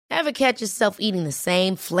Ever catch yourself eating the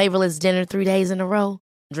same flavorless dinner 3 days in a row?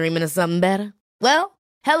 Dreaming of something better? Well,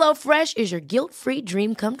 HelloFresh is your guilt-free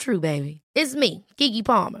dream come true, baby. It's me, Keke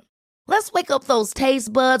Palmer. Let's wake up those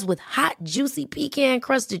taste buds with hot, juicy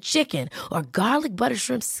pecan-crusted chicken or garlic butter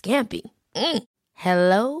shrimp scampi.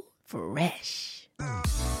 Hello Fresh.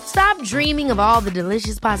 Stop dreaming of all the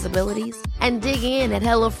delicious possibilities and dig in at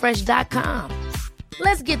HelloFresh.com.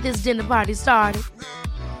 Let's get this dinner party started.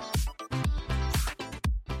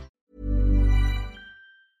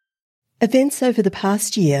 Events over the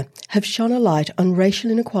past year have shone a light on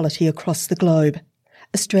racial inequality across the globe.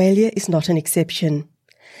 Australia is not an exception.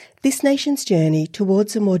 This nation's journey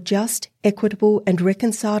towards a more just, equitable and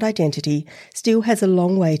reconciled identity still has a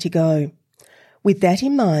long way to go. With that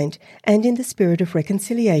in mind, and in the spirit of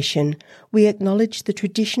reconciliation, we acknowledge the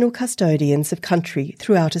traditional custodians of country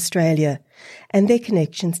throughout Australia and their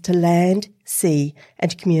connections to land, sea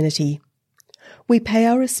and community. We pay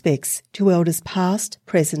our respects to elders past,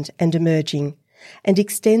 present and emerging, and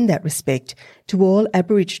extend that respect to all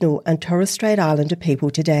Aboriginal and Torres Strait Islander people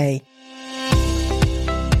today.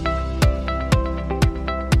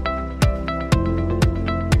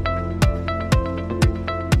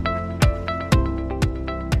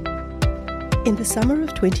 In the summer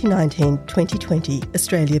of 2019-2020,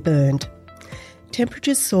 Australia burned.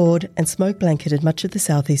 Temperatures soared and smoke blanketed much of the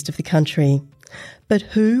southeast of the country. But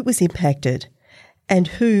who was impacted? And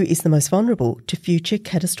who is the most vulnerable to future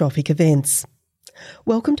catastrophic events?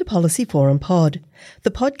 Welcome to Policy Forum Pod,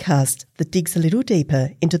 the podcast that digs a little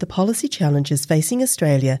deeper into the policy challenges facing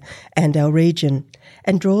Australia and our region,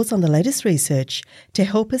 and draws on the latest research to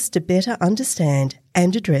help us to better understand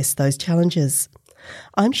and address those challenges.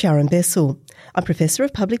 I'm Sharon Bessell. I'm Professor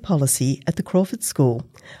of Public Policy at the Crawford School,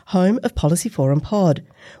 home of Policy Forum Pod,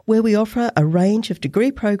 where we offer a range of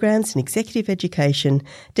degree programs in executive education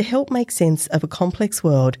to help make sense of a complex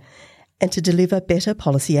world and to deliver better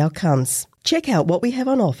policy outcomes. Check out what we have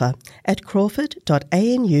on offer at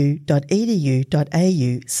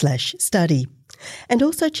crawford.anu.edu.au/study. And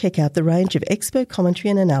also check out the range of expert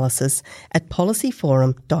commentary and analysis at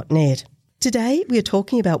policyforum.net. Today, we are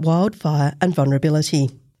talking about wildfire and vulnerability.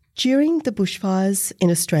 During the bushfires in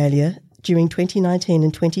Australia during 2019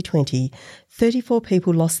 and 2020, 34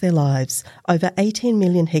 people lost their lives, over 18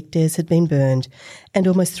 million hectares had been burned, and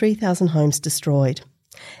almost 3,000 homes destroyed.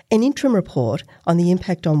 An interim report on the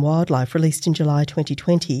impact on wildlife released in July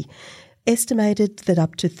 2020 estimated that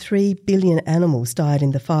up to 3 billion animals died in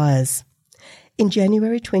the fires. In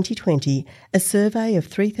January 2020, a survey of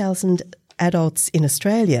 3,000 adults in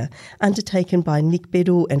Australia, undertaken by Nick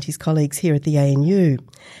Biddle and his colleagues here at the ANU,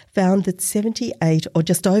 found that 78 or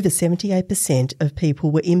just over 78% of people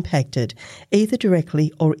were impacted, either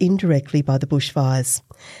directly or indirectly by the bushfires,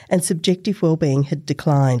 and subjective wellbeing had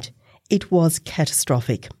declined. It was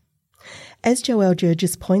catastrophic. As Joelle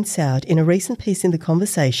Gergis points out in a recent piece in The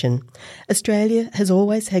Conversation, Australia has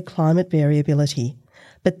always had climate variability,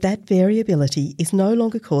 but that variability is no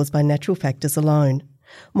longer caused by natural factors alone.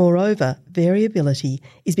 Moreover, variability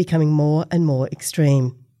is becoming more and more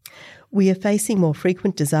extreme. We are facing more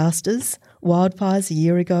frequent disasters, wildfires a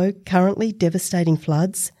year ago, currently devastating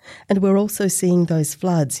floods, and we're also seeing those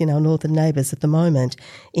floods in our northern neighbours at the moment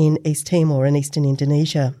in East Timor and eastern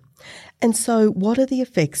Indonesia. And so what are the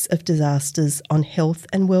effects of disasters on health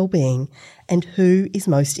and well-being, and who is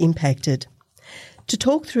most impacted? To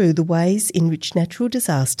talk through the ways in which natural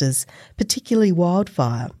disasters, particularly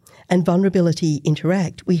wildfire, and vulnerability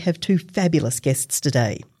interact, we have two fabulous guests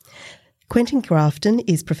today. Quentin Grafton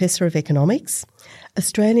is Professor of Economics,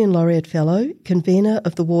 Australian Laureate Fellow, convener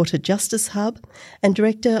of the Water Justice Hub, and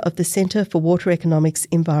Director of the Centre for Water Economics,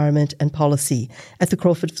 Environment and Policy at the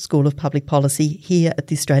Crawford School of Public Policy here at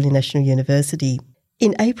the Australian National University.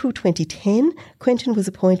 In April 2010, Quentin was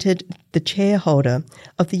appointed the chairholder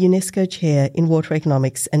of the UNESCO Chair in Water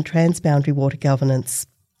Economics and Transboundary Water Governance.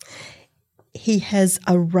 He has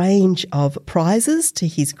a range of prizes to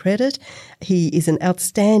his credit. He is an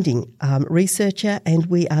outstanding researcher, and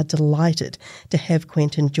we are delighted to have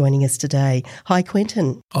Quentin joining us today. Hi,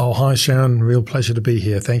 Quentin. Oh, hi, Sharon. Real pleasure to be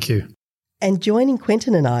here. Thank you. And joining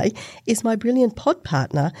Quentin and I is my brilliant pod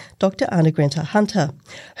partner, Dr. Arnagretta Hunter,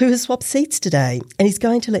 who has swapped seats today and is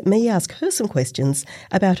going to let me ask her some questions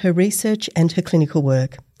about her research and her clinical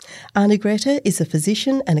work. Arnagretta is a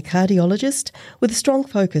physician and a cardiologist with a strong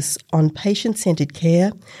focus on patient-centred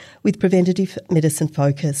care with preventative medicine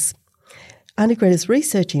focus. Arnagretta's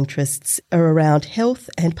research interests are around health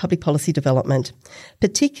and public policy development,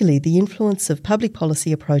 particularly the influence of public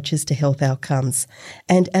policy approaches to health outcomes.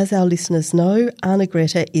 And as our listeners know,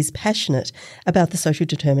 Arnagretta is passionate about the social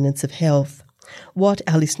determinants of health. What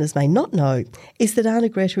our listeners may not know is that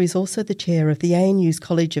Arnegretta is also the chair of the ANU's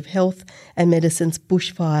College of Health and Medicine's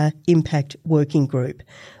Bushfire Impact Working Group,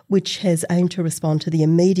 which has aimed to respond to the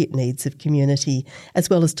immediate needs of community as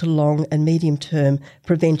well as to long and medium-term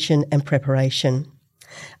prevention and preparation.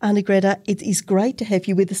 Arnegretta, it is great to have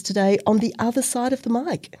you with us today on the other side of the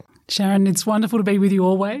mic. Sharon, it's wonderful to be with you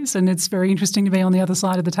always, and it's very interesting to be on the other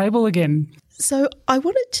side of the table again. So I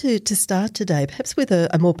wanted to start today perhaps with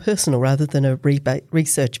a more personal rather than a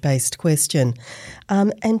research-based question,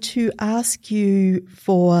 and to ask you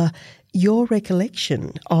for your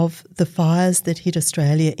recollection of the fires that hit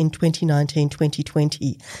Australia in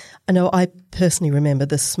 2019-2020. I know I personally remember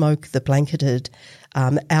the smoke that blanketed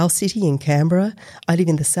our city in Canberra. I live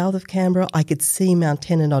in the south of Canberra. I could see Mount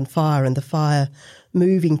Tennant on fire and the fire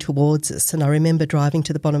moving towards us. And I remember driving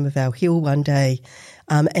to the bottom of our hill one day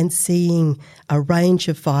and seeing a range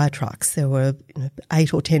of fire trucks. There were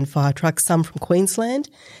 8 or 10 fire trucks, some from Queensland,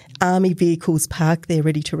 army vehicles parked there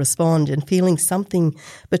ready to respond, and feeling something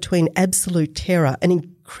between absolute terror and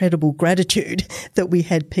incredible gratitude that we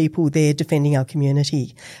had people there defending our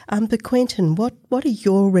community. But Quentin, what are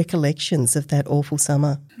your recollections of that awful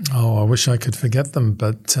summer? Oh, I wish I could forget them,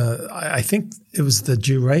 but I think it was the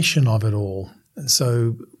duration of it all.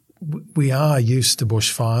 So we are used to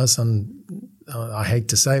bushfires, and I hate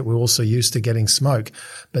to say it, we're also used to getting smoke,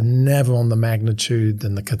 but never on the magnitude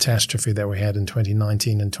and the catastrophe that we had in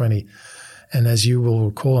 2019 and 20. And as you will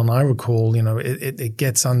recall, and I recall, it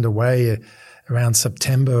gets underway around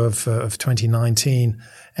September of 2019.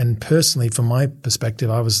 And personally, from my perspective,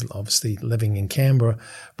 I was obviously living in Canberra.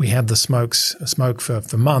 We had the smoke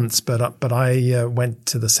for months, but I went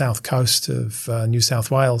to the south coast of New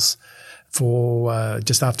South Wales for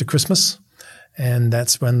just after Christmas. And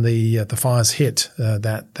that's when the fires hit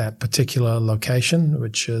that particular location,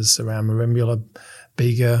 which is around Merimbula,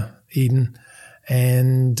 Bega, Eden.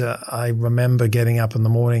 And I remember getting up in the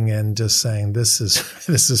morning and just saying, this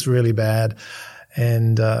is really bad.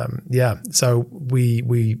 And so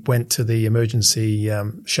we went to the emergency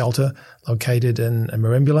shelter located in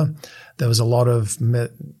Merimbula. There was a lot of,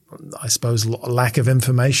 I suppose, lack of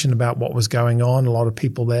information about what was going on. A lot of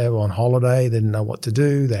people there were on holiday. They didn't know what to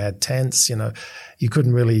do. They had tents. You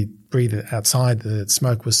couldn't really breathe outside. The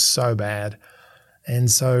smoke was so bad.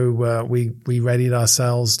 And so we readied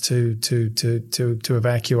ourselves to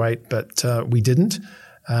evacuate, but we didn't.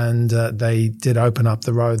 And they did open up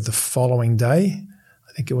the road the following day.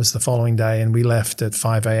 I think it was the following day, and we left at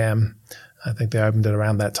 5 a.m. I think they opened it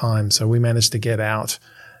around that time. So we managed to get out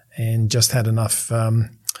and just had enough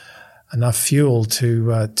fuel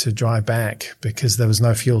to drive back, because there was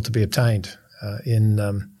no fuel to be obtained in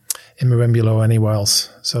Merimbula or anywhere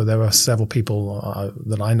else. So there were several people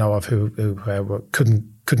that I know of who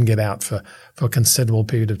couldn't get out for a considerable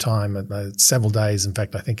period of time, several days. In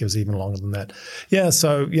fact, I think it was even longer than that. Yeah,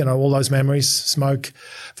 so all those memories, smoke,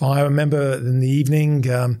 fire. I remember in the evening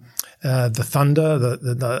the thunder,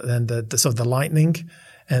 and the sort of the lightning.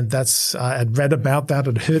 And that's, I'd read about that,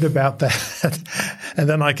 I'd heard about that, and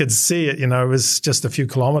then I could see it, it was just a few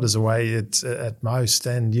kilometers away at most,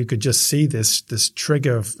 and you could just see this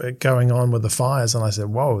trigger going on with the fires. And I said,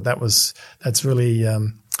 whoa, that's really,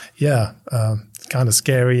 kind of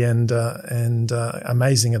scary and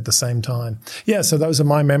amazing at the same time. Yeah, so those are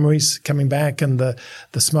my memories coming back, and the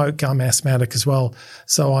smoke. I'm asthmatic as well,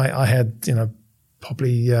 so I had,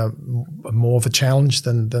 probably more of a challenge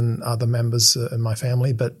than other members in my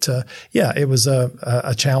family. But it was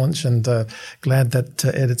a challenge, and glad that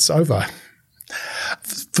it's over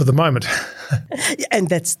for the moment. And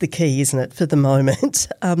that's the key, isn't it, for the moment?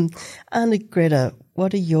 Arnegretta,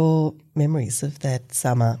 what are your memories of that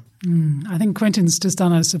summer? I think Quentin's just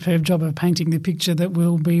done a superb job of painting the picture that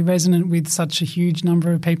will be resonant with such a huge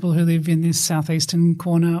number of people who live in this southeastern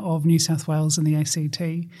corner of New South Wales and the ACT.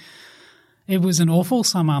 It was an awful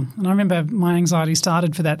summer, and I remember my anxiety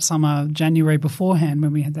started for that summer January beforehand,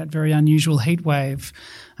 when we had that very unusual heat wave.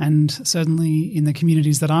 And certainly in the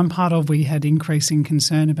communities that I'm part of, we had increasing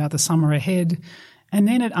concern about the summer ahead. And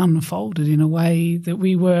then it unfolded in a way that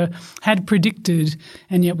we had predicted,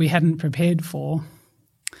 and yet we hadn't prepared for.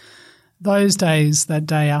 Those days, that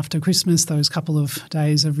day after Christmas, those couple of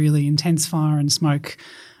days of really intense fire and smoke,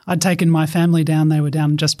 I'd taken my family down. They were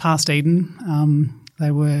down just past Eden. They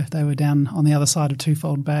were down on the other side of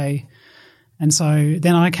Twofold Bay. And so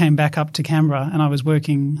then I came back up to Canberra, and I was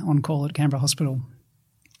working on call at Canberra Hospital.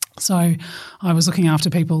 So I was looking after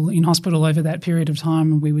people in hospital over that period of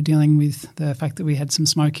time, and we were dealing with the fact that we had some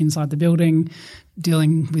smoke inside the building,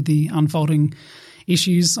 dealing with the unfolding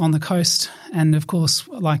issues on the coast. And of course,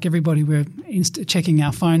 like everybody, we're checking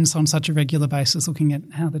our phones on such a regular basis, looking at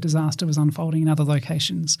how the disaster was unfolding in other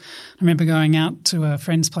locations. I remember going out to a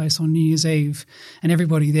friend's place on New Year's Eve, and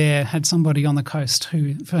everybody there had somebody on the coast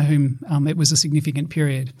for whom it was a significant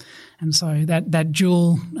period. And so that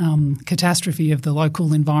dual catastrophe of the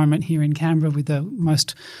local environment here in Canberra with the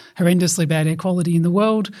most horrendously bad air quality in the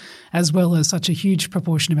world, as well as such a huge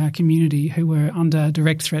proportion of our community who were under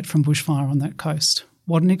direct threat from bushfire on that coast.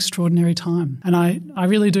 What an extraordinary time. And I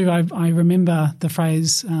really do. I remember the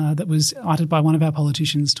phrase that was uttered by one of our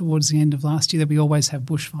politicians towards the end of last year, that we always have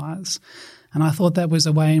bushfires. And I thought that was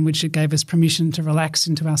a way in which it gave us permission to relax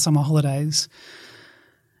into our summer holidays.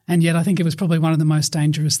 And yet I think it was probably one of the most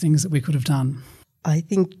dangerous things that we could have done. I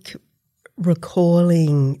think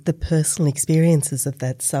recalling the personal experiences of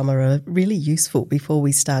that summer are really useful before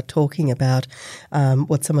we start talking about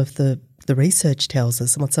what some of the research tells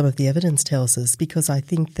us and what some of the evidence tells us, because I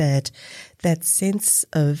think that sense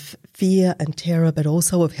of fear and terror, but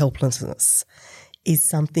also of helplessness, is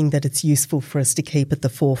something that it's useful for us to keep at the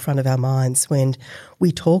forefront of our minds when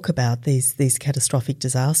we talk about these catastrophic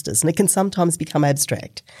disasters. And it can sometimes become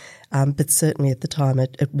abstract, but certainly at the time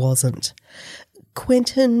it wasn't.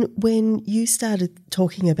 Quentin, when you started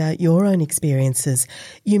talking about your own experiences,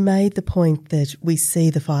 you made the point that we see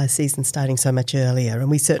the fire season starting so much earlier,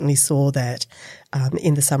 and we certainly saw that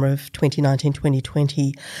in the summer of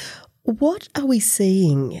 2019-2020. What are we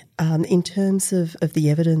seeing in terms of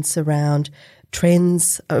the evidence around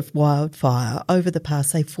trends of wildfire over the past,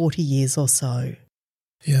 say, 40 years or so?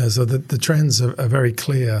 Yeah, so the trends are very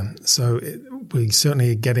clear. So we're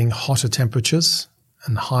certainly getting hotter temperatures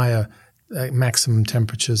and higher maximum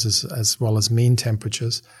temperatures as well as mean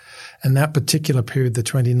temperatures. And that particular period, the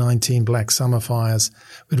 2019 Black Summer fires,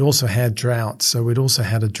 we'd also had drought. So we'd also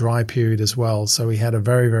had a dry period as well. So we had a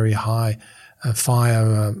very, very high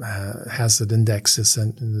fire hazard indexes,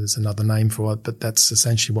 and there's another name for it, but that's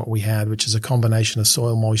essentially what we had, which is a combination of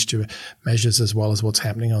soil moisture measures as well as what's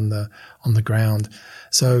happening on the ground.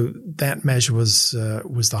 So that measure was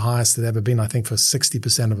the highest it ever been, I think, for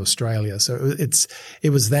 60% of Australia. So it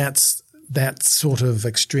was that sort of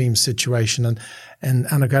extreme situation. And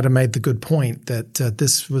Anna-Greta made the good point that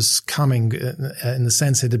this was coming in the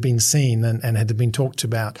sense it had been seen and had been talked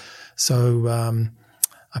about. So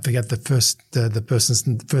I forget the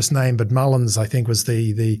person's first name, but Mullins, I think, was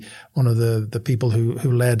the one of the people who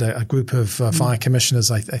led a group of fire commissioners.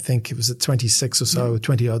 I think it was at 26 or so,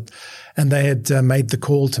 20 odd, and they had made the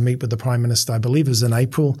call to meet with the Prime Minister. I believe it was in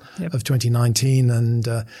April of 2019, and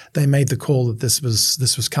they made the call that this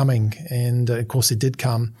was coming, and of course it did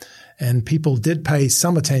come, and people did pay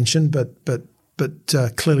some attention, but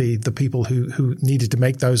clearly the people who needed to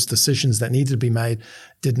make those decisions that needed to be made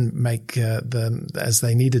didn't make them as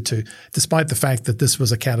they needed to, despite the fact that this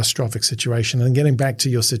was a catastrophic situation. And getting back to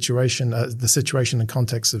your situation, the situation in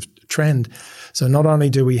context of trend. So not only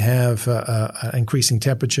do we have increasing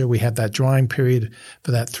temperature, we have that drying period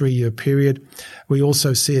for that 3-year period. We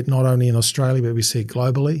also see it not only in Australia, but we see it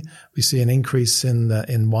globally. We see an increase in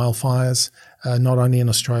wildfires, not only in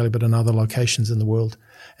Australia, but in other locations in the world.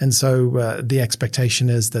 And so the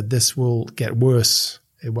expectation is that this will get worse.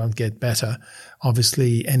 It won't get better.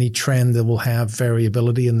 Obviously, any trend that will have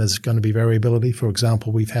variability, and there's going to be variability. For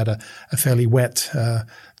example, we've had a fairly wet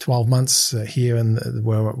 12 months here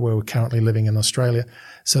where we're currently living in Australia.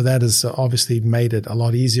 So that has obviously made it a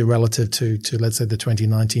lot easier relative to let's say, the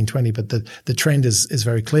 2019-20. But the trend is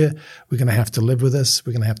very clear. We're going to have to live with this.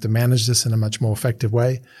 We're going to have to manage this in a much more effective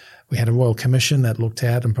way. We had a Royal Commission that looked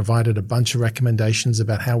at and provided a bunch of recommendations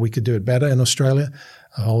about how we could do it better in Australia,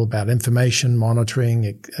 all about information,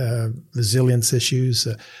 monitoring, resilience issues.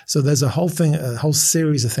 So there's a whole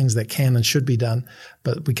series of things that can and should be done,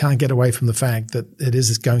 but we can't get away from the fact that it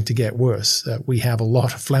is going to get worse. We have a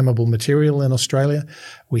lot of flammable material in Australia.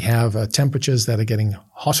 We have temperatures that are getting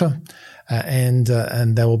hotter, and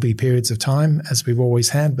there will be periods of time, as we've always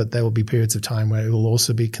had, but there will be periods of time where it will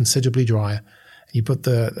also be considerably drier. You put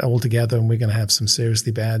all together, and we're going to have some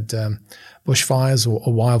seriously bad bushfires or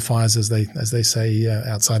wildfires, as they say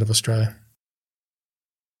outside of Australia.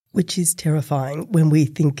 Which is terrifying when we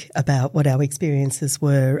think about what our experiences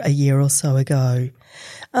were a year or so ago.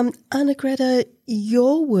 Anna-Greta,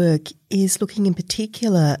 your work is looking in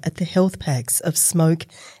particular at the health impacts of smoke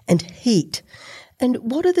and heat. And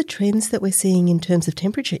what are the trends that we're seeing in terms of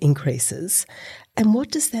temperature increases? And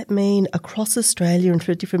what does that mean across Australia and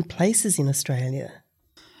for different places in Australia?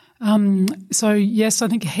 So yes, I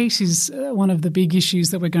think heat is one of the big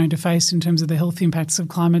issues that we're going to face in terms of the health impacts of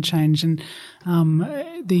climate change. And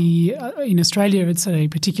in Australia, it's a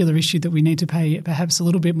particular issue that we need to pay perhaps a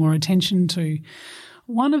little bit more attention to.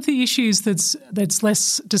 One of the issues that's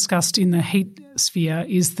less discussed in the heat sphere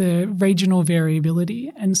is the regional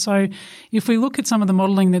variability. And so if we look at some of the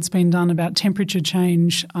modelling that's been done about temperature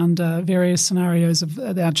change under various scenarios of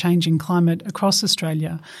our changing climate across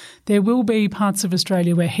Australia, there will be parts of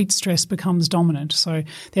Australia where heat stress becomes dominant. So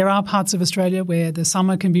there are parts of Australia where the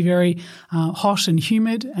summer can be very hot and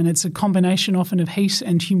humid, and it's a combination often of heat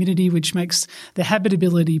and humidity which makes the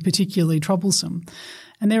habitability particularly troublesome.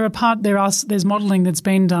 And there's modelling that's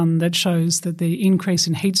been done that shows that the increase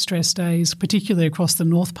in heat stress days, particularly across the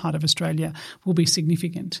north part of Australia, will be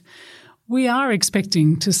significant. We are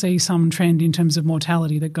expecting to see some trend in terms of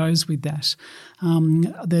mortality that goes with that.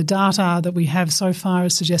 The data that we have so far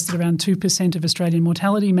has suggested around 2% of Australian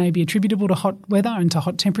mortality may be attributable to hot weather and to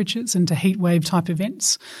hot temperatures and to heat wave type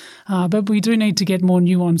events. But we do need to get more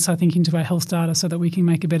nuance, I think, into our health data so that we can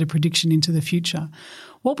make a better prediction into the future.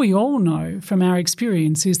 What we all know from our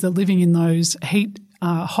experience is that living in those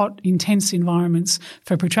hot, intense environments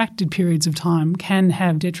for protracted periods of time can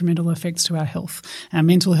have detrimental effects to our health, our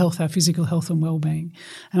mental health, our physical health and well-being.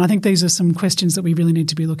 And I think these are some questions that we really need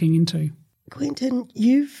to be looking into. Quentin,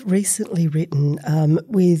 you've recently written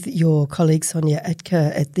with your colleague Sonia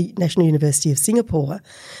Atka at the National University of Singapore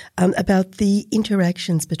about the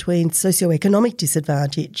interactions between socioeconomic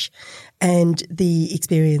disadvantage and the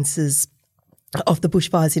experiences of the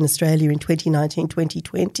bushfires in Australia in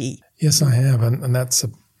 2019-2020. Yes, I have, and that's a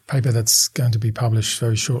paper that's going to be published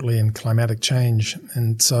very shortly in Climatic Change.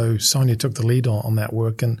 And so Sonia took the lead on that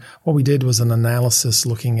work, and what we did was an analysis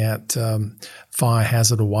looking at fire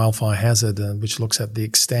hazard or wildfire hazard, which looks at the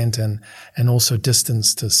extent and also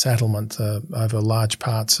distance to settlement over large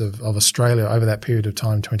parts of Australia over that period of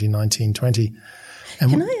time, 2019-20.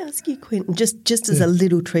 Can I ask you, Quentin, just as a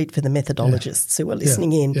little treat for the methodologists who are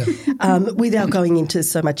listening in, without going into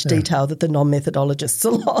so much detail that the non-methodologists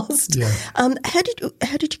are lost, how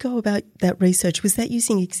did you go about that research? Was that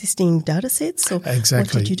using existing data sets, or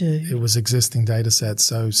exactly. What did you do? It was existing data sets.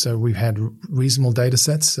 So we've had reasonable data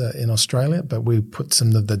sets in Australia, but we put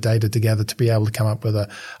some of the data together to be able to come up with our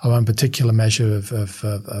own particular measure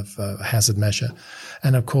of hazard measure.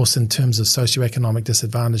 And of course, in terms of socioeconomic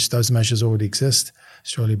disadvantage, those measures already exist.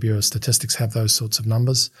 Australia Bureau of Statistics have those sorts of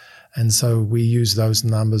numbers. And so we use those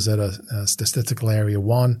numbers at a statistical area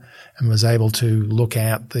 1 and was able to look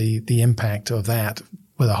at the impact of that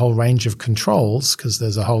with a whole range of controls, because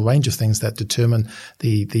there's a whole range of things that determine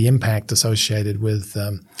the impact associated with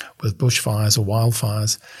bushfires or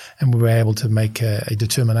wildfires. And we were able to make a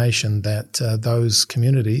determination that those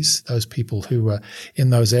communities, those people who were in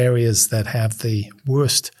those areas that have the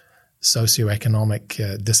worst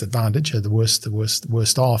socioeconomic disadvantage, or the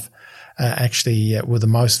worst off, actually were the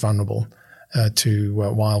most vulnerable to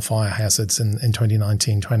wildfire hazards in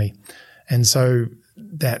 2019-20. And so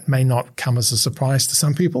that may not come as a surprise to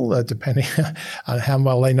some people, depending on how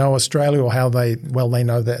well they know Australia or how well they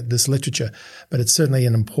know this literature. But it's certainly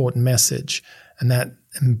an important message. And that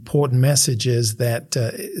important message is that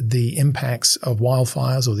the impacts of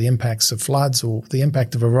wildfires or the impacts of floods or the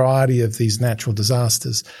impact of a variety of these natural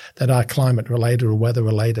disasters that are climate-related or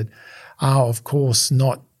weather-related are, of course,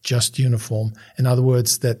 not just uniform. In other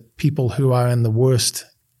words, that people who are in the worst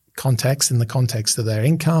context, in the context of their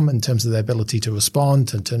income, in terms of their ability to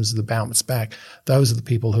respond, in terms of the bounce back, those are the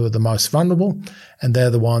people who are the most vulnerable, and they're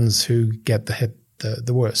the ones who get the hit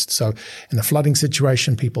the worst. So in a flooding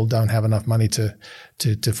situation, people don't have enough money to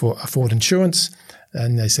afford insurance.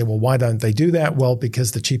 And they say, well, why don't they do that? Well,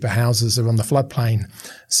 because the cheaper houses are on the floodplain.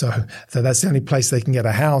 So that's the only place they can get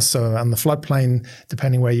a house. So on the floodplain,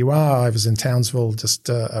 depending where you are, I was in Townsville just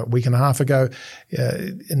a week and a half ago.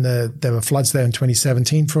 There were floods there in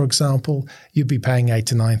 2017, for example. You'd be paying $8,000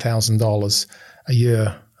 to $9,000 a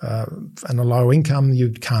year. And a low income, you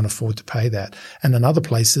can't afford to pay that. And in other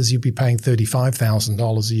places, you'd be paying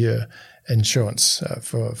 $35,000 a year insurance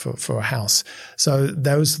for a house. So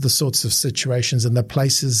those are the sorts of situations and the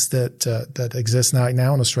places that exist now in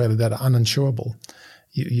Australia that are uninsurable.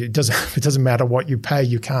 It doesn't matter what you pay.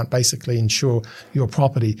 You can't basically insure your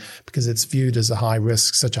property because it's viewed as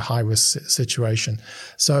such a high risk situation.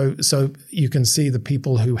 So you can see the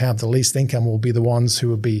people who have the least income will be the ones who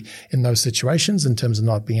will be in those situations in terms of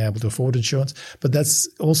not being able to afford insurance. But that's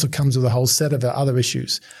also comes with a whole set of other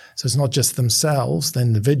issues. So it's not just themselves, the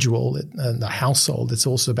individual, and the household. It's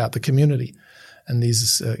also about the community. And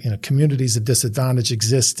these communities of disadvantage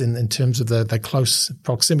exist in terms of their close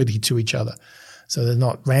proximity to each other. So they're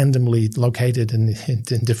not randomly located in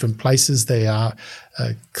different places. They are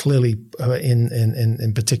clearly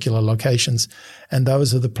in particular locations. And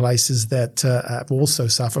those are the places that also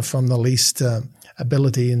suffer from the least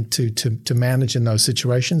ability to manage in those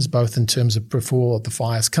situations, both in terms of before the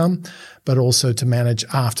fires come, but also to manage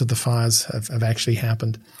after the fires have actually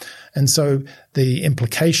happened. And so the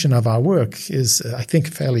implication of our work is, I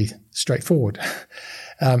think, fairly straightforward.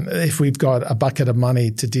 If we've got a bucket of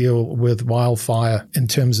money to deal with wildfire in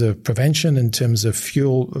terms of prevention, in terms of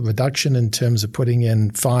fuel reduction, in terms of putting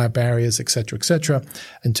in fire barriers, et cetera,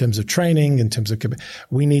 in terms of training, in terms of,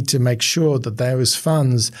 we need to make sure that those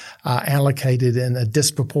funds are allocated in a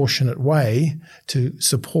disproportionate way to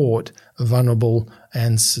support vulnerable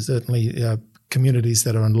and certainly communities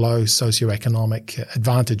that are in low socioeconomic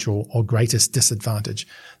advantage or greatest disadvantage.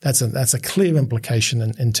 That's a clear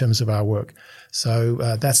implication in terms of our work. So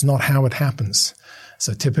that's not how it happens.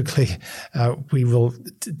 So typically we will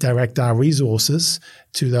direct our resources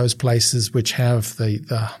to those places which have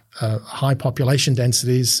the high population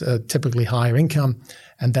densities, typically higher income,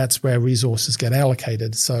 and that's where resources get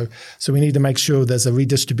allocated. So we need to make sure there's a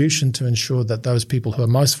redistribution to ensure that those people who are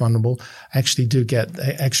most vulnerable actually do get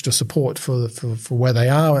extra support for where they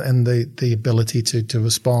are and the ability to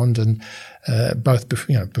respond and both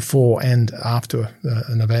before and after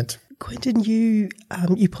an event. Quentin, you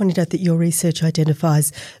pointed out that your research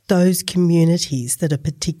identifies those communities that are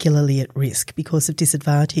particularly at risk because of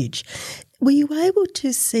disadvantage. Were you able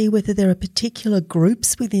to see whether there are particular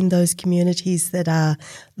groups within those communities that are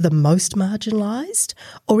the most marginalised,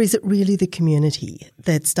 or is it really the community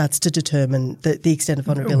that starts to determine the extent of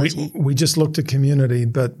vulnerability? We just looked at community,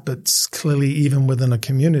 but clearly even within a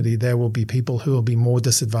community there will be people who will be more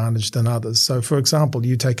disadvantaged than others. So, for example,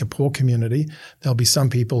 you take a poor community, there'll be some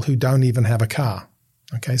people who don't even have a car.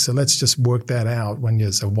 Okay, so let's just work that out. When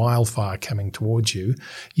there's a wildfire coming towards you,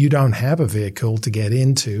 you don't have a vehicle to get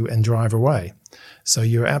into and drive away. So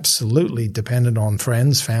you're absolutely dependent on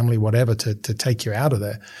friends, family, whatever to take you out of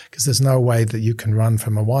there, because there's no way that you can run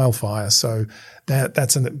from a wildfire. So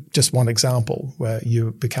that's just one example where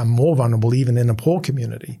you become more vulnerable even in a poor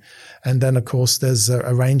community. And then, of course, there's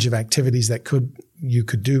a range of activities that you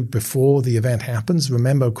could do before the event happens.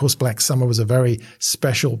 Remember, of course, Black Summer was a very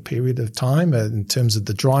special period of time in terms of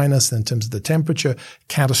the dryness, in terms of the temperature,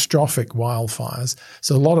 catastrophic wildfires.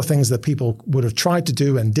 So a lot of things that people would have tried to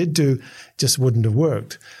do and did do just wouldn't have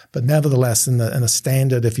worked. But nevertheless, in a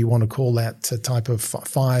standard, if you want to call that type of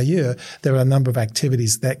fire year, there are a number of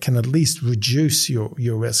activities that can at least reduce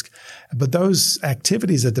your risk. But those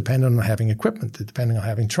activities are dependent on having equipment, depending on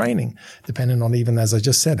having training, depending on even, as I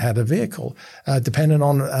just said, had a vehicle, dependent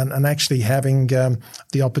on and actually having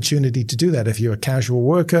the opportunity to do that. If you're a casual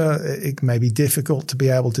worker, it may be difficult to be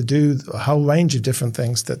able to do a whole range of different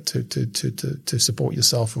things that to support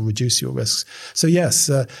yourself or reduce your risks. So yes,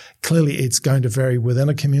 clearly it's going to vary within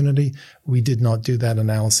a community. We did not do that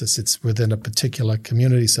analysis. It's within a particular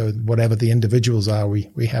community. So whatever the individuals are,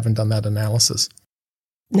 we haven't done that analysis.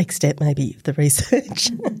 Next step, maybe, of the research.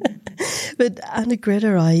 But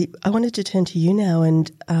Anna-Greta, I wanted to turn to you now and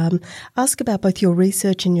ask about both your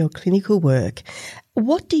research and your clinical work.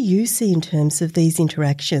 What do you see in terms of these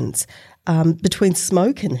interactions between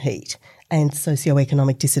smoke and heat and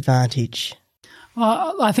socioeconomic disadvantage?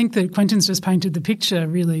 Well, I think that Quentin's just painted the picture,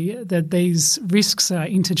 really, that these risks are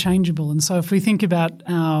interchangeable. And so if we think about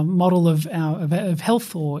our model of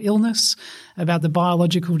health or illness, about the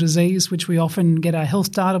biological disease, which we often get our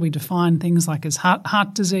health data, we define things like as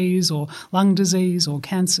heart disease or lung disease or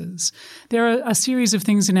cancers. There are a series of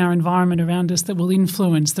things in our environment around us that will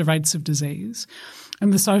influence the rates of disease.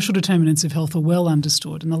 And the social determinants of health are well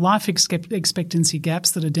understood, and the life expectancy gaps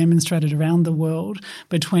that are demonstrated around the world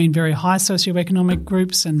between very high socioeconomic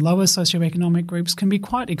groups and lower socioeconomic groups can be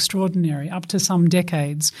quite extraordinary, up to some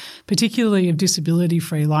decades, particularly of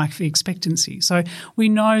disability-free life expectancy. So we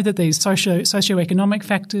know that these socioeconomic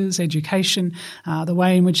factors, education, the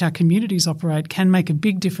way in which our communities operate can make a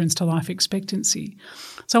big difference to life expectancy.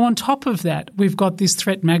 So on top of that, we've got this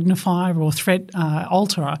threat magnifier or threat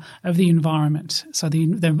alterer of the environment, so the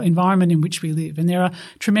environment in which we live. And there are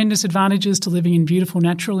tremendous advantages to living in beautiful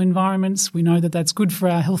natural environments. We know that that's good for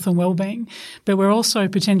our health and well-being, but we're also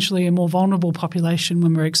potentially a more vulnerable population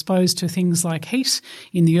when we're exposed to things like heat,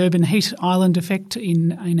 in the urban heat island effect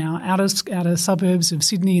in our outer suburbs of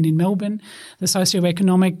Sydney and in Melbourne, the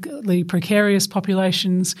socioeconomically precarious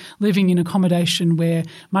populations living in accommodation where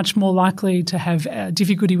much more likely to have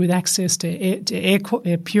difficulty with access to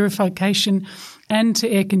air purification and to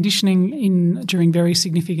air conditioning during very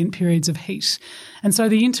significant periods of heat. And so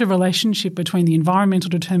the interrelationship between the environmental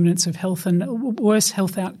determinants of health and worse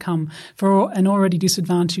health outcome for an already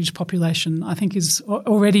disadvantaged population, I think, is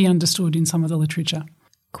already understood in some of the literature.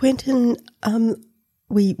 Quentin,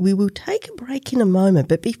 we will take a break in a moment,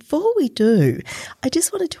 but before we do, I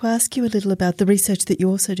just wanted to ask you a little about the research that you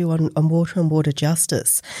also do on water and water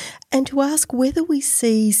justice, and to ask whether we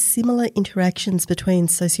see similar interactions between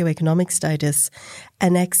socioeconomic status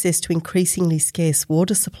and access to increasingly scarce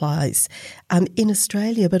water supplies in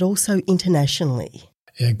Australia, but also internationally.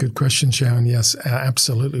 Yeah, good question, Sharon. Yes,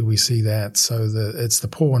 absolutely we see that. So it's the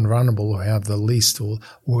poor and vulnerable who have the least or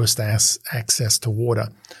worst access to water.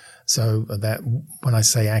 So that when I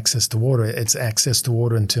say access to water, it's access to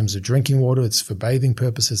water in terms of drinking water. It's for bathing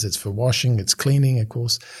purposes. It's for washing. It's cleaning, of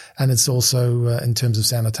course. And it's also in terms of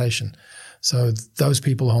sanitation. So those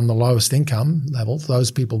people on the lowest income level,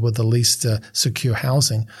 those people with the least secure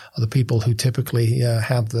housing are the people who typically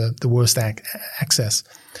have the worst access.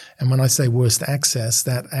 And when I say worst access,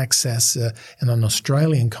 that access in an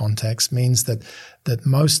Australian context means that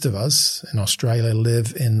most of us in Australia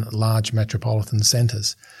live in large metropolitan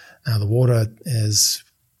centres. Now, the water is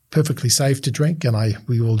perfectly safe to drink, and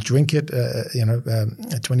we will drink it,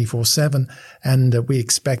 24/7, and we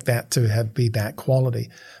expect that to be that quality.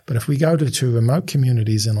 But if we go to remote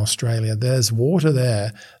communities in Australia, there's water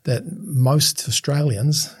there that most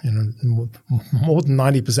Australians, more than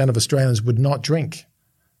 90% of Australians would not drink.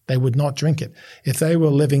 They would not drink it. If they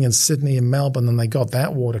were living in Sydney and Melbourne and they got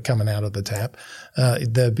that water coming out of the tap,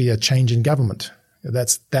 there'd be a change in government.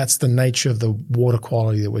 That's the nature of the water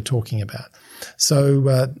quality that we're talking about.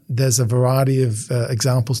 So there's a variety of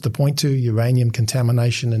examples to point to: uranium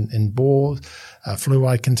contamination in bores,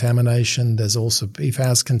 fluoride contamination. There's also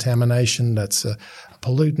PFAS contamination. That's a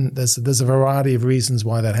pollutant. There's a variety of reasons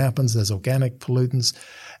why that happens. There's organic pollutants,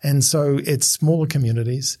 and so it's smaller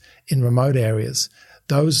communities in remote areas.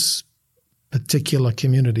 Those particular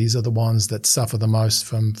communities are the ones that suffer the most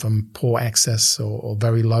from poor access or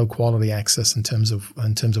very low quality access in terms of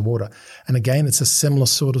water. And again, it's a similar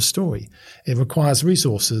sort of story. It requires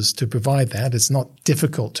resources to provide that. It's not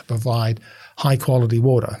difficult to provide high quality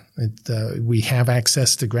water. We have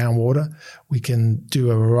access to groundwater. We can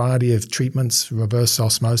do a variety of treatments, reverse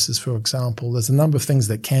osmosis, for example. There's a number of things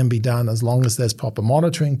that can be done as long as there's proper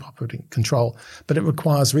monitoring, proper control, but it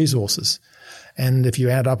requires resources. And if you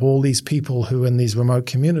add up all these people who are in these remote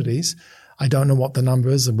communities, I don't know what the number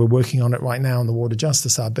is, and we're working on it right now in the Water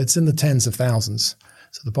Justice Hub, but it's in the tens of thousands.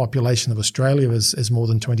 So the population of Australia is more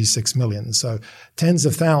than 26 million. So tens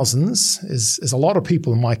of thousands is a lot of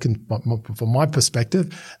people from my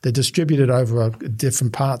perspective. They're distributed over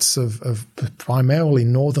different parts of primarily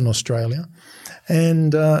northern Australia,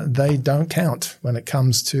 and they don't count when it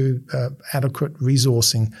comes to adequate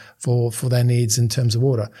resourcing for their needs in terms of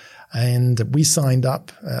water. And we signed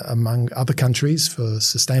up, among other countries, for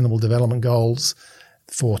Sustainable Development Goals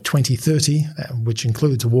for 2030, which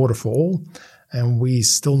includes water for all. And we're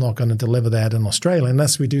still not going to deliver that in Australia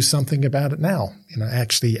unless we do something about it now.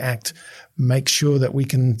 Actually make sure that we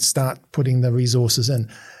can start putting the resources in.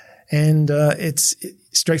 And it's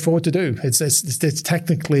straightforward to do. It's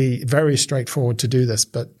technically very straightforward to do this,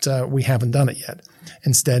 but we haven't done it yet.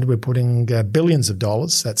 Instead, we're putting billions of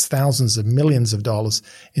dollars, that's thousands of millions of dollars,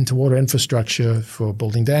 into water infrastructure for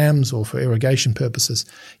building dams or for irrigation purposes.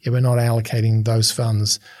 Yet we're not allocating those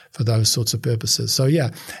funds for those sorts of purposes. So,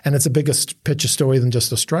 yeah, and it's a bigger picture story than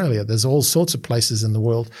just Australia. There's all sorts of places in the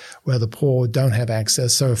world where the poor don't have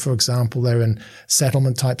access. So, for example, they're in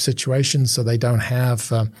settlement-type situations, so they don't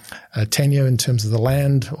have a tenure in terms of the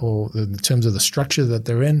land or in terms of the structure that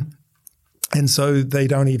they're in. And so they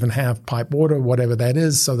don't even have pipe water, whatever that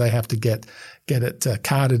is, so they have to get it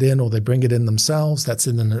carted in, or they bring it in themselves. That's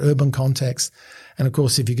in an urban context. And, of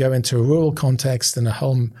course, if you go into a rural context in a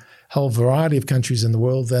whole variety of countries in the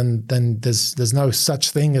world, then there's no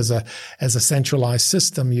such thing as a centralized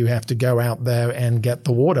system. You have to go out there and get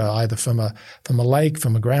the water either from a lake,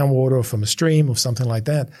 from a groundwater, or from a stream, or something like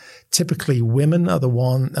that. Typically, women are the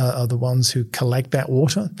ones who collect that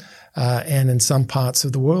water, and in some parts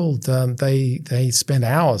of the world, they spend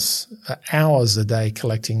hours a day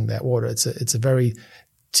collecting that water. It's a very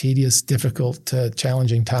tedious, difficult,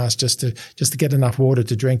 challenging task just to get enough water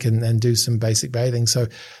to drink and do some basic bathing. So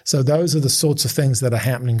those are the sorts of things that are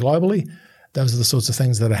happening globally. Those are the sorts of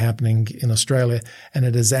things that are happening in Australia, and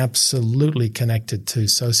it is absolutely connected to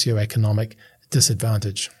socioeconomic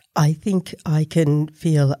disadvantage. I think I can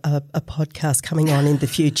feel a podcast coming on in the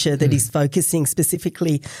future that is focusing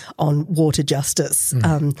specifically on water justice.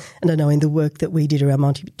 And I know in the work that we did around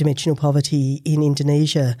multidimensional poverty in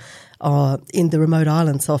Indonesia, in the remote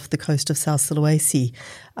islands off the coast of South Sulawesi,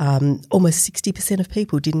 almost 60% of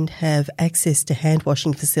people didn't have access to hand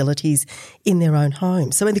washing facilities in their own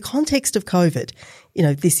homes. So in the context of COVID,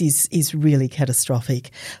 this is really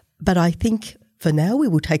catastrophic. But I think for now, we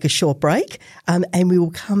will take a short break and we will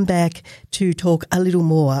come back to talk a little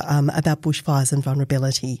more about bushfires and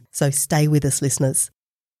vulnerability. So stay with us, listeners.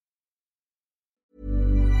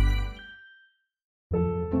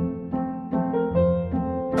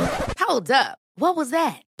 Hold up. What was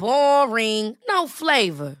that? Boring. No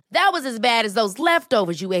flavor. That was as bad as those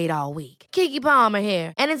leftovers you ate all week. Keke Palmer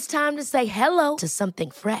here. And it's time to say hello to something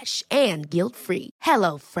fresh and guilt-free.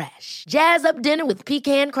 Hello Fresh. Jazz up dinner with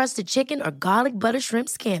pecan-crusted chicken or garlic butter shrimp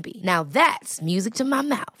scampi. Now that's music to my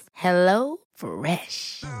mouth. Hello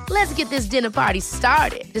Fresh. Let's get this dinner party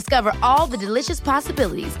started. Discover all the delicious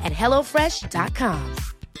possibilities at HelloFresh.com.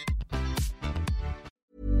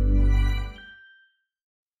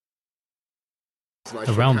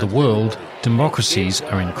 Around the world, democracies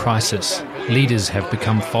are in crisis. Leaders have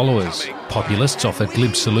become followers. Populists offer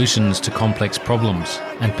glib solutions to complex problems,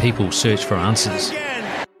 and people search for answers.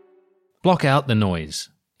 Block out the noise.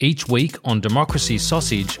 Each week on Democracy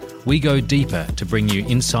Sausage, we go deeper to bring you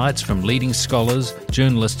insights from leading scholars,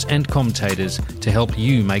 journalists and commentators to help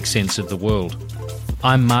you make sense of the world.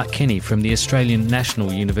 I'm Mark Kenny from the Australian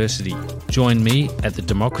National University. Join me at the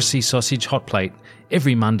Democracy Sausage Hot Plate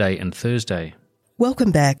every Monday and Thursday.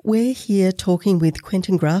 Welcome back. We're here talking with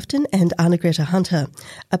Quentin Grafton and Anna-Greta Hunter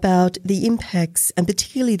about the impacts, and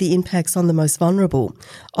particularly the impacts on the most vulnerable,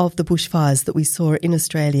 of the bushfires that we saw in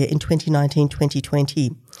Australia in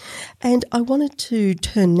 2019-2020. And I wanted to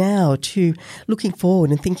turn now to looking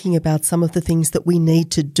forward and thinking about some of the things that we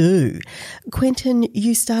need to do. Quentin,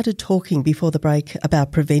 you started talking before the break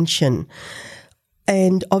about prevention.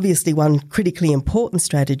 And obviously one critically important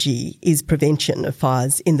strategy is prevention of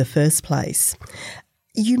fires in the first place.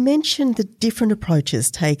 You mentioned the different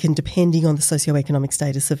approaches taken depending on the socioeconomic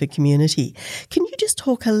status of a community. Can you just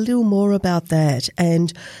talk a little more about that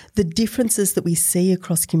and the differences that we see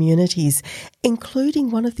across communities,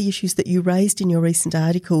 including one of the issues that you raised in your recent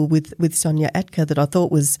article with Sonia Atka that I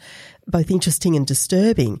thought was both interesting and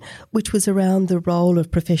disturbing, which was around the role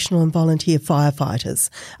of professional and volunteer firefighters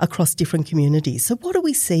across different communities. So what are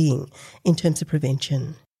we seeing in terms of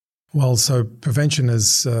prevention? Well, so prevention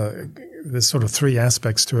is there's sort of three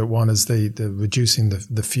aspects to it. One is the reducing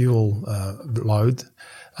the fuel load.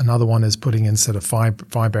 Another one is putting in sort of fire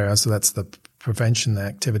barriers, so that's the prevention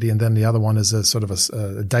activity. And then the other one is a sort of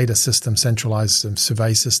a data system, centralized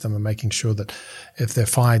survey system, and making sure that if their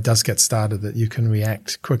fire does get started, that you can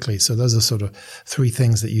react quickly. So those are sort of three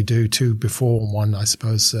things that you do, two before and one, I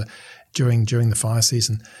suppose, during the fire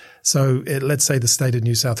season. So let's say the state of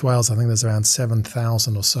New South Wales, I think there's around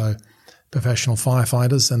 7,000 or so professional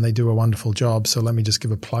firefighters, and they do a wonderful job. So let me just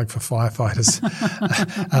give a plug for firefighters,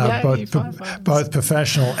 both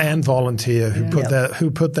professional and volunteer,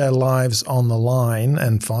 who put their lives on the line.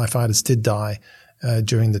 And firefighters did die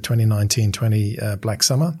during the 2019-20 Black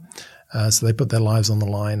Summer. So they put their lives on the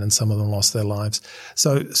line, and some of them lost their lives.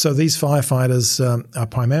 So these firefighters are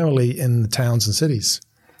primarily in the towns and cities.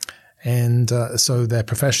 And so they're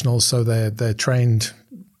professionals, so they're trained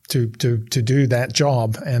to do that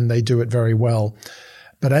job, and they do it very well.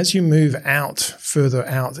 But as you move further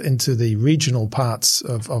out into the regional parts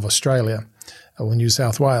of Australia or New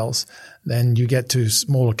South Wales, then you get to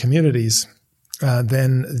smaller communities,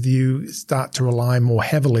 then you start to rely more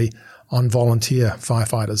heavily on volunteer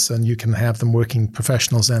firefighters, and you can have them working,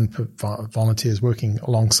 professionals and volunteers working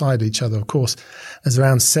alongside each other. Of course, there's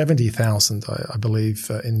around 70,000, I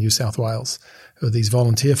believe, in New South Wales, who are these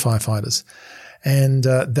volunteer firefighters. And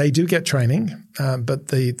they do get training, but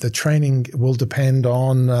the training will depend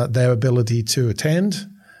on their ability to attend,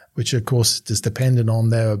 which of course is dependent on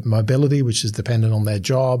their mobility, which is dependent on their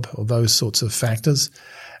job, or those sorts of factors.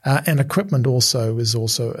 And equipment also is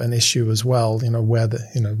also an issue as well,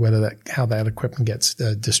 how that equipment gets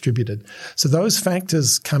distributed. So those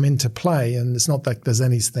factors come into play, and it's not that there's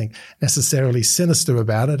anything necessarily sinister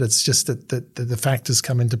about it. It's just that the factors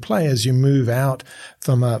come into play as you move out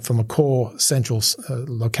from a core central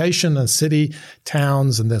location, a city,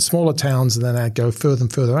 towns, and then smaller towns, and then I go further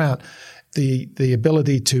and further out. The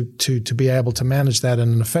ability to be able to manage that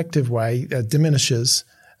in an effective way diminishes.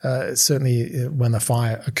 Certainly when a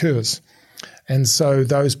fire occurs. And so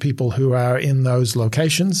those people who are in those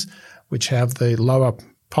locations, which have the lower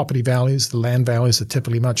property values, the land values are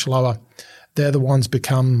typically much lower, they're the ones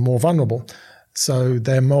become more vulnerable. So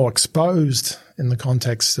they're more exposed in the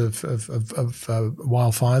context of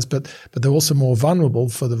wildfires, but they're also more vulnerable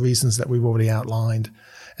for the reasons that we've already outlined.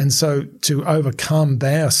 And so to overcome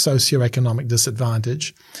their socioeconomic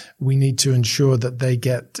disadvantage, we need to ensure that they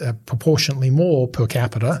get proportionately more per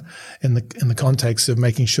capita in the context of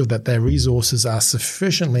making sure that their resources are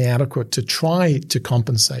sufficiently adequate to try to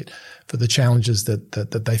compensate for the challenges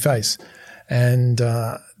that they face. And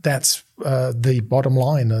that's the bottom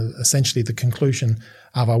line, essentially the conclusion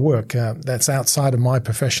of our work. That's outside of my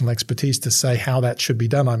professional expertise to say how that should be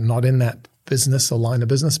done. I'm not in that business or line of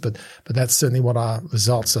business, but that's certainly what our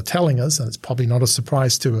results are telling us, and it's probably not a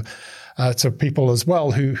surprise to people as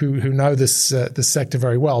well who know this sector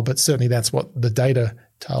very well. But certainly that's what the data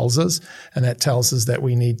tells us, and that tells us that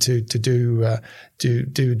we need to do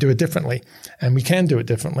it differently, and we can do it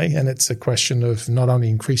differently. And it's a question of not only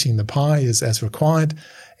increasing the pie as required,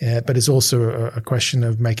 but it's also a question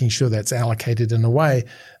of making sure that's allocated in a way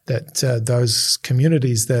that those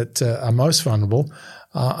communities that are most vulnerable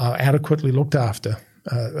are adequately looked after,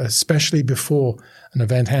 especially before an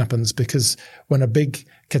event happens. Because when a big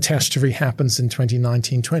catastrophe happens in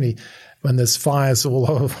 2019-20, when there's fires all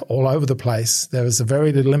over the place, there is a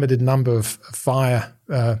very limited number of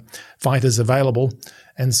fighters available,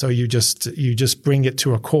 and so you just bring it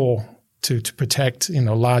to a core to protect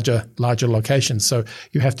larger locations. So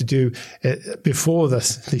you have to do it before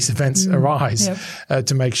these events arise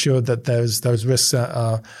to make sure that those risks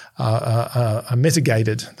are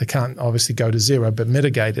mitigated. They can't obviously go to zero, but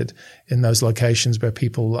mitigated in those locations where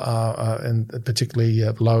people are in particularly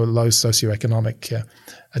low socioeconomic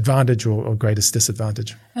advantage or greatest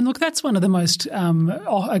disadvantage. And look, that's one of the most,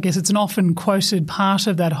 I guess it's an often quoted part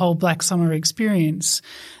of that whole Black Summer experience,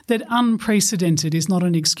 that unprecedented is not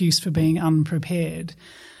an excuse for being unprepared.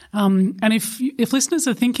 And if listeners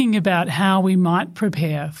are thinking about how we might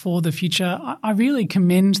prepare for the future, I really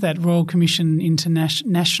commend that Royal Commission into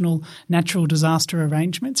National Natural Disaster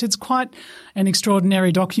Arrangements. It's quite an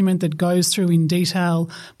extraordinary document that goes through in detail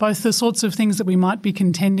both the sorts of things that we might be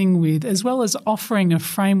contending with, as well as offering a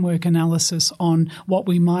framework analysis on what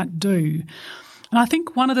we might do. And I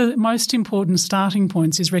think one of the most important starting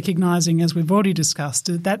points is recognising, as we've already discussed,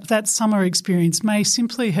 that summer experience may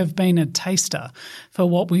simply have been a taster for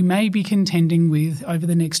what we may be contending with over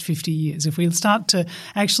the next 50 years. If we start to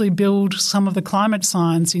actually build some of the climate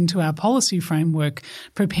science into our policy framework,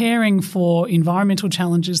 preparing for environmental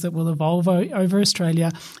challenges that will evolve over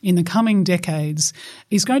Australia in the coming decades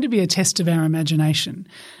is going to be a test of our imagination.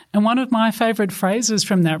 And one of my favourite phrases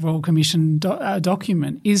from that Royal Commission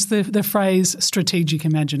document is the phrase strategic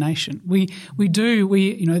imagination.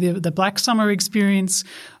 The Black Summer experience,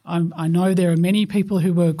 I know there are many people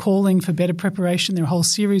who were calling for better preparation. There are a whole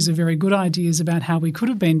series of very good ideas about how we could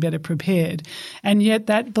have been better prepared. And yet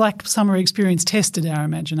that Black Summer experience tested our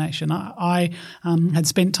imagination. I had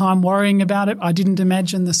spent time worrying about it. I didn't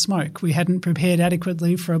imagine the smoke. We hadn't prepared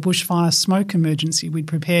adequately for a bushfire smoke emergency. We'd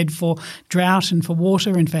prepared for drought and for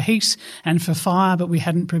water and for heat and for fire, but we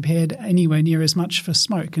hadn't prepared anywhere near as much for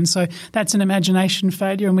smoke. And so that's an imagination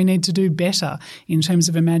failure, and we need to do better in terms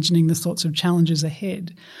of imagining the sorts of challenges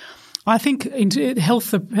ahead. I think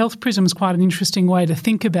Health Prism is quite an interesting way to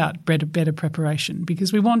think about better preparation,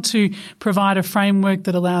 because we want to provide a framework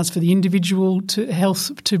that allows for the individual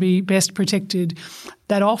health to be best protected.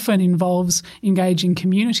 That often involves engaging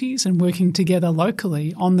communities and working together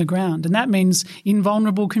locally on the ground. And that means in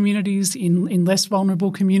vulnerable communities, in less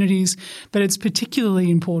vulnerable communities, but it's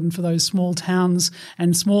particularly important for those small towns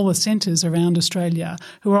and smaller centres around Australia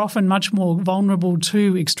who are often much more vulnerable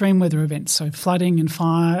to extreme weather events, so flooding and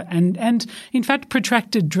fire and in fact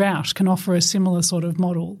protracted drought can offer a similar sort of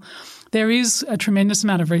model. There is a tremendous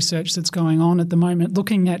amount of research that's going on at the moment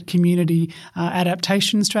looking at community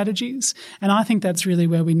adaptation strategies, and I think that's really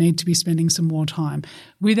where we need to be spending some more time.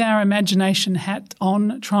 With our imagination hat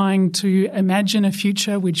on, trying to imagine a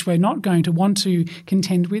future which we're not going to want to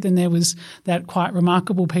contend with, and there was that quite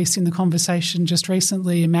remarkable piece in the conversation just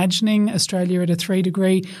recently, imagining Australia at a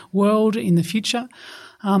 3-degree world in the future.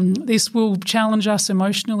 This will challenge us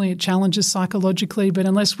emotionally, it challenges psychologically, but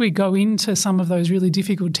unless we go into some of those really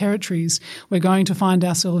difficult territories, we're going to find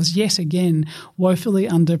ourselves yet again woefully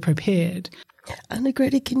underprepared.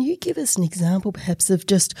 Anna-Greta, can you give us an example perhaps of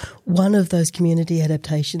just one of those community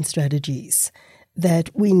adaptation strategies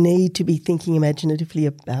that we need to be thinking imaginatively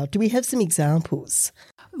about? Do we have some examples?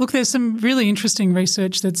 Look, there's some really interesting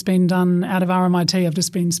research that's been done out of RMIT. I've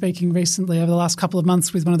just been speaking recently over the last couple of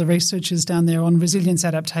months with one of the researchers down there on resilience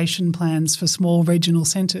adaptation plans for small regional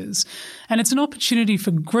centres. And it's an opportunity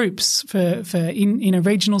for groups in a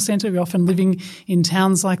regional centre. We're often living in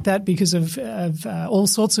towns like that because of all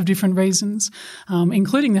sorts of different reasons,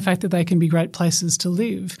 including the fact that they can be great places to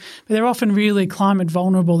live. But they're often really climate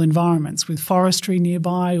vulnerable environments with forestry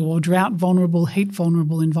nearby or drought vulnerable, heat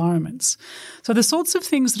vulnerable environments. So the sorts of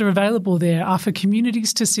things that are available there are for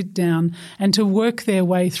communities to sit down and to work their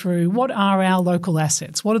way through what are our local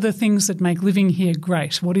assets? What are the things that make living here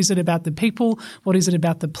great? What is it about the people? What is it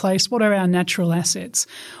about the place? What are our natural assets?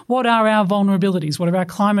 What are our vulnerabilities? What are our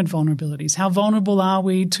climate vulnerabilities? How vulnerable are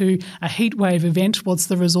we to a heatwave event? What's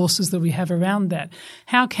the resources that we have around that?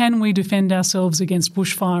 How can we defend ourselves against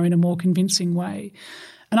bushfire in a more convincing way?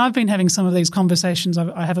 And I've been having some of these conversations.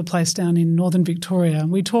 I have a place down in northern Victoria,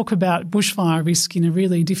 and we talk about bushfire risk in a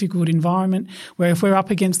really difficult environment where if we're up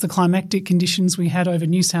against the climatic conditions we had over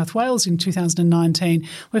New South Wales in 2019,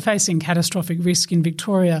 we're facing catastrophic risk in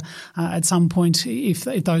Victoria at some point if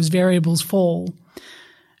those variables fall.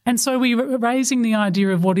 And so we're raising the idea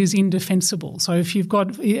of what is indefensible. So if you've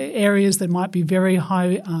got areas that might be very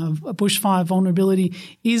high bushfire vulnerability,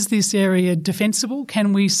 is this area defensible?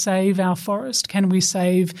 Can we save our forest? Can we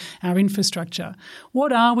save our infrastructure?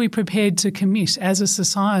 What are we prepared to commit as a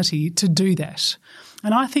society to do that?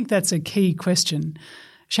 And I think that's a key question.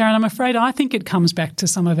 Sharon, I'm afraid I think it comes back to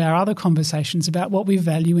some of our other conversations about what we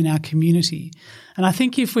value in our community. And I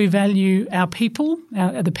think if we value our people,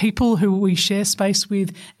 the people who we share space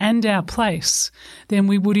with and our place, then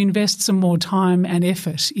we would invest some more time and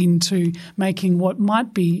effort into making what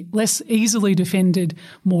might be less easily defended,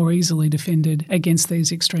 more easily defended against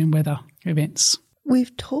these extreme weather events.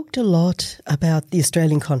 We've talked a lot about the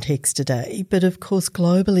Australian context today, but of course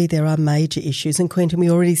globally there are major issues, and Quentin, we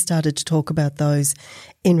already started to talk about those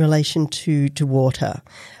in relation to water.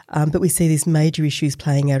 But we see these major issues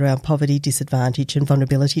playing out around poverty, disadvantage and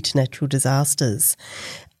vulnerability to natural disasters.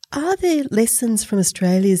 Are there lessons from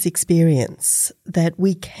Australia's experience that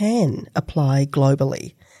we can apply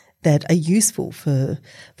globally that are useful for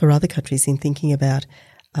other countries in thinking about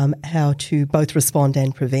how to both respond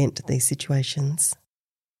and prevent these situations?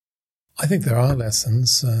 I think there are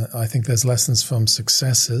lessons. I think there's lessons from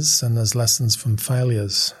successes and there's lessons from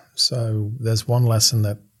failures. So there's one lesson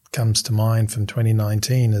that comes to mind from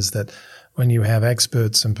 2019 is that when you have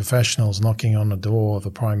experts and professionals knocking on the door of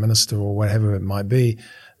a prime minister or whatever it might be,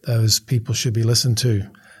 those people should be listened to.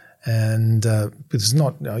 And it's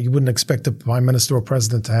not, you wouldn't expect a prime minister or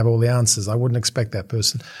president to have all the answers. I wouldn't expect that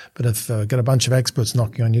person. But if got a bunch of experts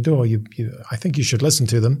knocking on your door, I think you should listen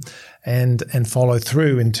to them and follow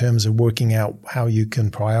through in terms of working out how you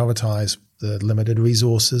can prioritize the limited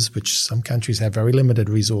resources, which some countries have very limited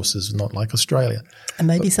resources, not like Australia. And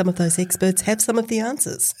maybe some of those experts have some of the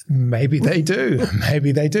answers. Maybe they do.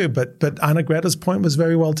 Maybe they do. But Anna Greta's point was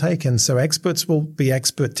very well taken. So experts will be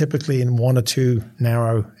expert typically in one or two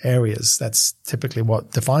narrow areas. That's typically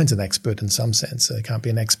what defines an expert in some sense. They can't be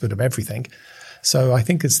an expert of everything. So I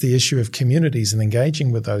think it's the issue of communities and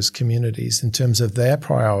engaging with those communities in terms of their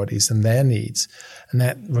priorities and their needs. And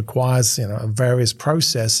that requires, various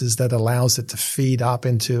processes that allows it to feed up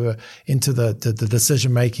into the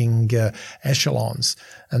decision-making echelons.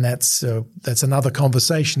 And that's another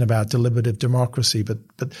conversation about deliberative democracy. But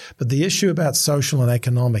the issue about social and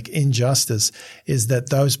economic injustice is that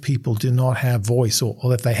those people do not have voice,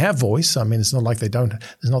 or if they have voice, I mean, it's not like they don't.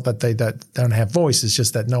 It's not that they don't have voice. It's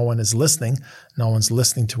just that no one is listening. No one's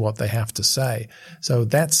listening to what they have to say. So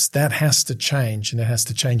that has to change, and it has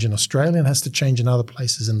to change in Australia and has to change in other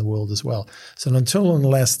places in the world as well. So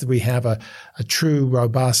unless we have a true,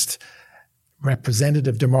 robust,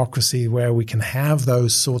 representative democracy where we can have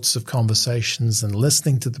those sorts of conversations and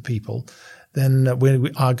listening to the people, then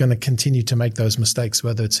we are going to continue to make those mistakes,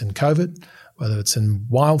 whether it's in COVID, whether it's in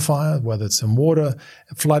wildfire, whether it's in water,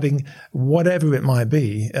 flooding, whatever it might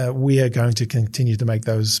be, we are going to continue to make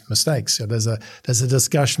those mistakes. So there's a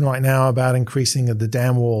discussion right now about increasing the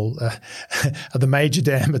dam wall, the major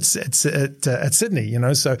dam at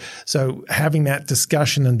Sydney. So having that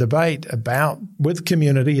discussion and debate with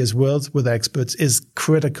community as well as with experts is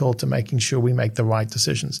critical to making sure we make the right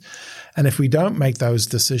decisions. And if we don't make those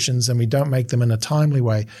decisions and we don't make them in a timely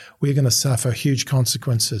way, we're going to suffer huge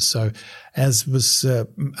consequences. So as was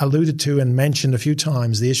alluded to and mentioned a few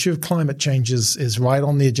times, the issue of climate change is right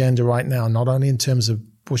on the agenda right now, not only in terms of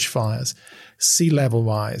bushfires, sea level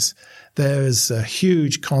rise. there is a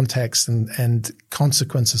huge context and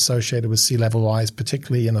consequence associated with sea level rise,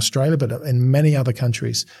 particularly in Australia, but in many other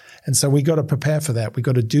countries. And so we got to prepare for that. We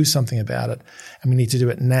got to do something about it, and we need to do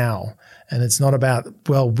it now. And it's not about,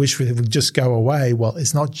 well, wish it would just go away. Well,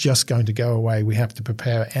 it's not just going to go away. We have to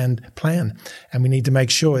prepare and plan. And we need to make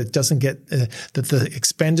sure it doesn't get, that the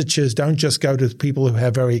expenditures don't just go to people who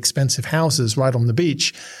have very expensive houses right on the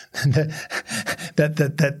beach, that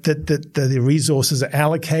the resources are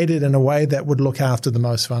allocated in a way that would look after the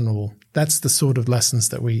most vulnerable. That's the sort of lessons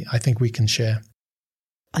that I think we can share.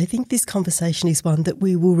 I think this conversation is one that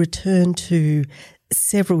we will return to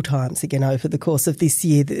several times again over the course of this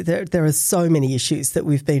year. There are so many issues that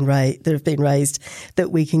have been raised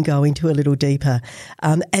that we can go into a little deeper.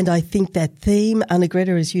 And I think that theme, Anna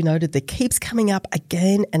Greta, as you noted, that keeps coming up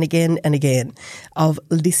again and again and again of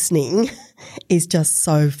listening is just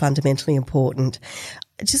so fundamentally important.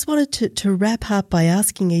 I just wanted to wrap up by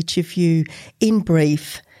asking each of you, in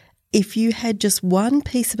brief, if you had just one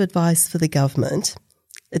piece of advice for the government,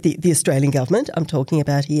 the Australian government I'm talking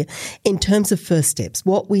about here, in terms of first steps,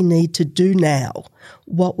 what we need to do now,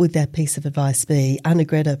 what would that piece of advice be? Anna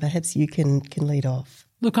Greta, perhaps you can lead off.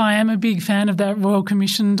 Look, I am a big fan of that Royal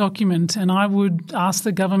Commission document, and I would ask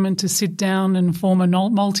the government to sit down and form a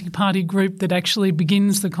multi-party group that actually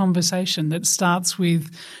begins the conversation, that starts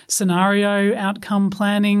with scenario outcome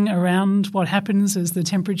planning around what happens as the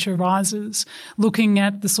temperature rises, looking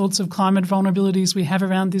at the sorts of climate vulnerabilities we have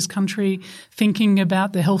around this country, thinking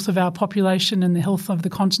about the health of our population and the health of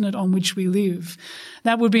the continent on which we live.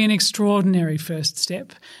 That would be an extraordinary first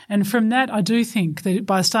step. And from that, I do think that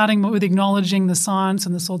by starting with acknowledging the science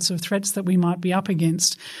and the sorts of threats that we might be up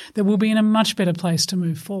against, that we'll be in a much better place to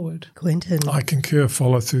move forward. Quentin. I concur,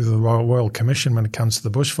 follow through the Royal Commission when it comes to the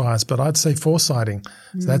bushfires, but I'd say foresighting.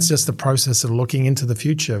 So that's just the process of looking into the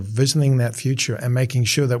future, visioning that future and making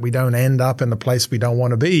sure that we don't end up in a place we don't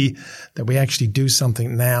want to be, that we actually do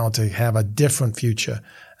something now to have a different future.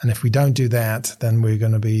 And if we don't do that, then we're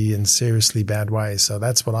going to be in seriously bad ways. So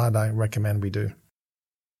that's what I'd recommend we do.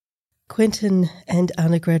 Quentin and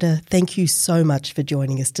Anna Greta, thank you so much for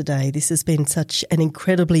joining us today. This has been such an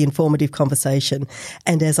incredibly informative conversation.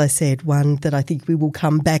 And as I said, one that I think we will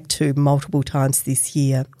come back to multiple times this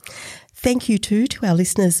year. Thank you too to our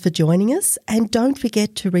listeners for joining us. And don't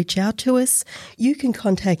forget to reach out to us. You can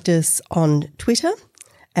contact us on Twitter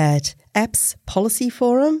at APPS Policy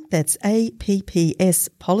Forum, that's APPS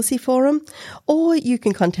Policy Forum, or you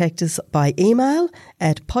can contact us by email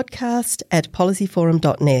at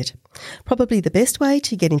podcast@policyforum.net. Probably the best way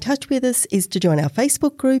to get in touch with us is to join our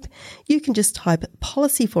Facebook group. You can just type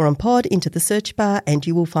Policy Forum Pod into the search bar and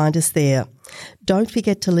you will find us there. Don't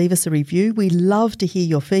forget to leave us a review. We love to hear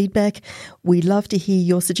your feedback. We love to hear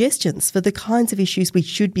your suggestions for the kinds of issues we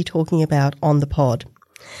should be talking about on the pod.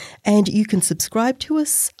 And you can subscribe to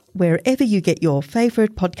us wherever you get your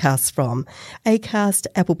favourite podcasts from. Acast,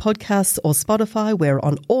 Apple Podcasts or Spotify, we're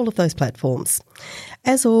on all of those platforms.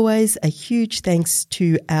 As always, a huge thanks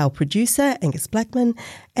to our producer, Angus Blackman,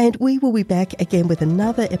 and we will be back again with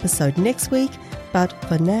another episode next week. But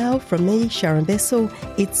for now, from me, Sharon Bessel,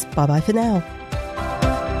 it's bye-bye for now.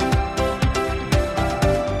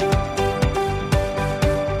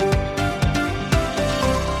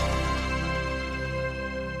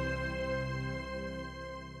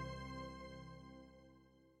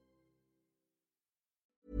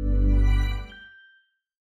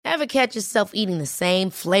 Ever catch yourself eating the same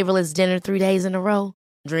flavorless dinner 3 days in a row?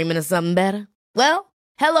 Dreaming of something better? Well,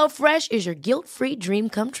 HelloFresh is your guilt-free dream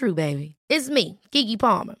come true, baby. It's me, Keke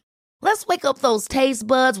Palmer. Let's wake up those taste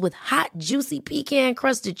buds with hot, juicy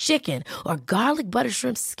pecan-crusted chicken or garlic butter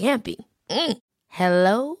shrimp scampi.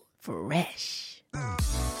 Hello Fresh.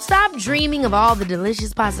 Stop dreaming of all the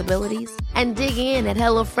delicious possibilities and dig in at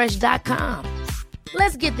HelloFresh.com.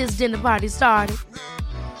 Let's get this dinner party started.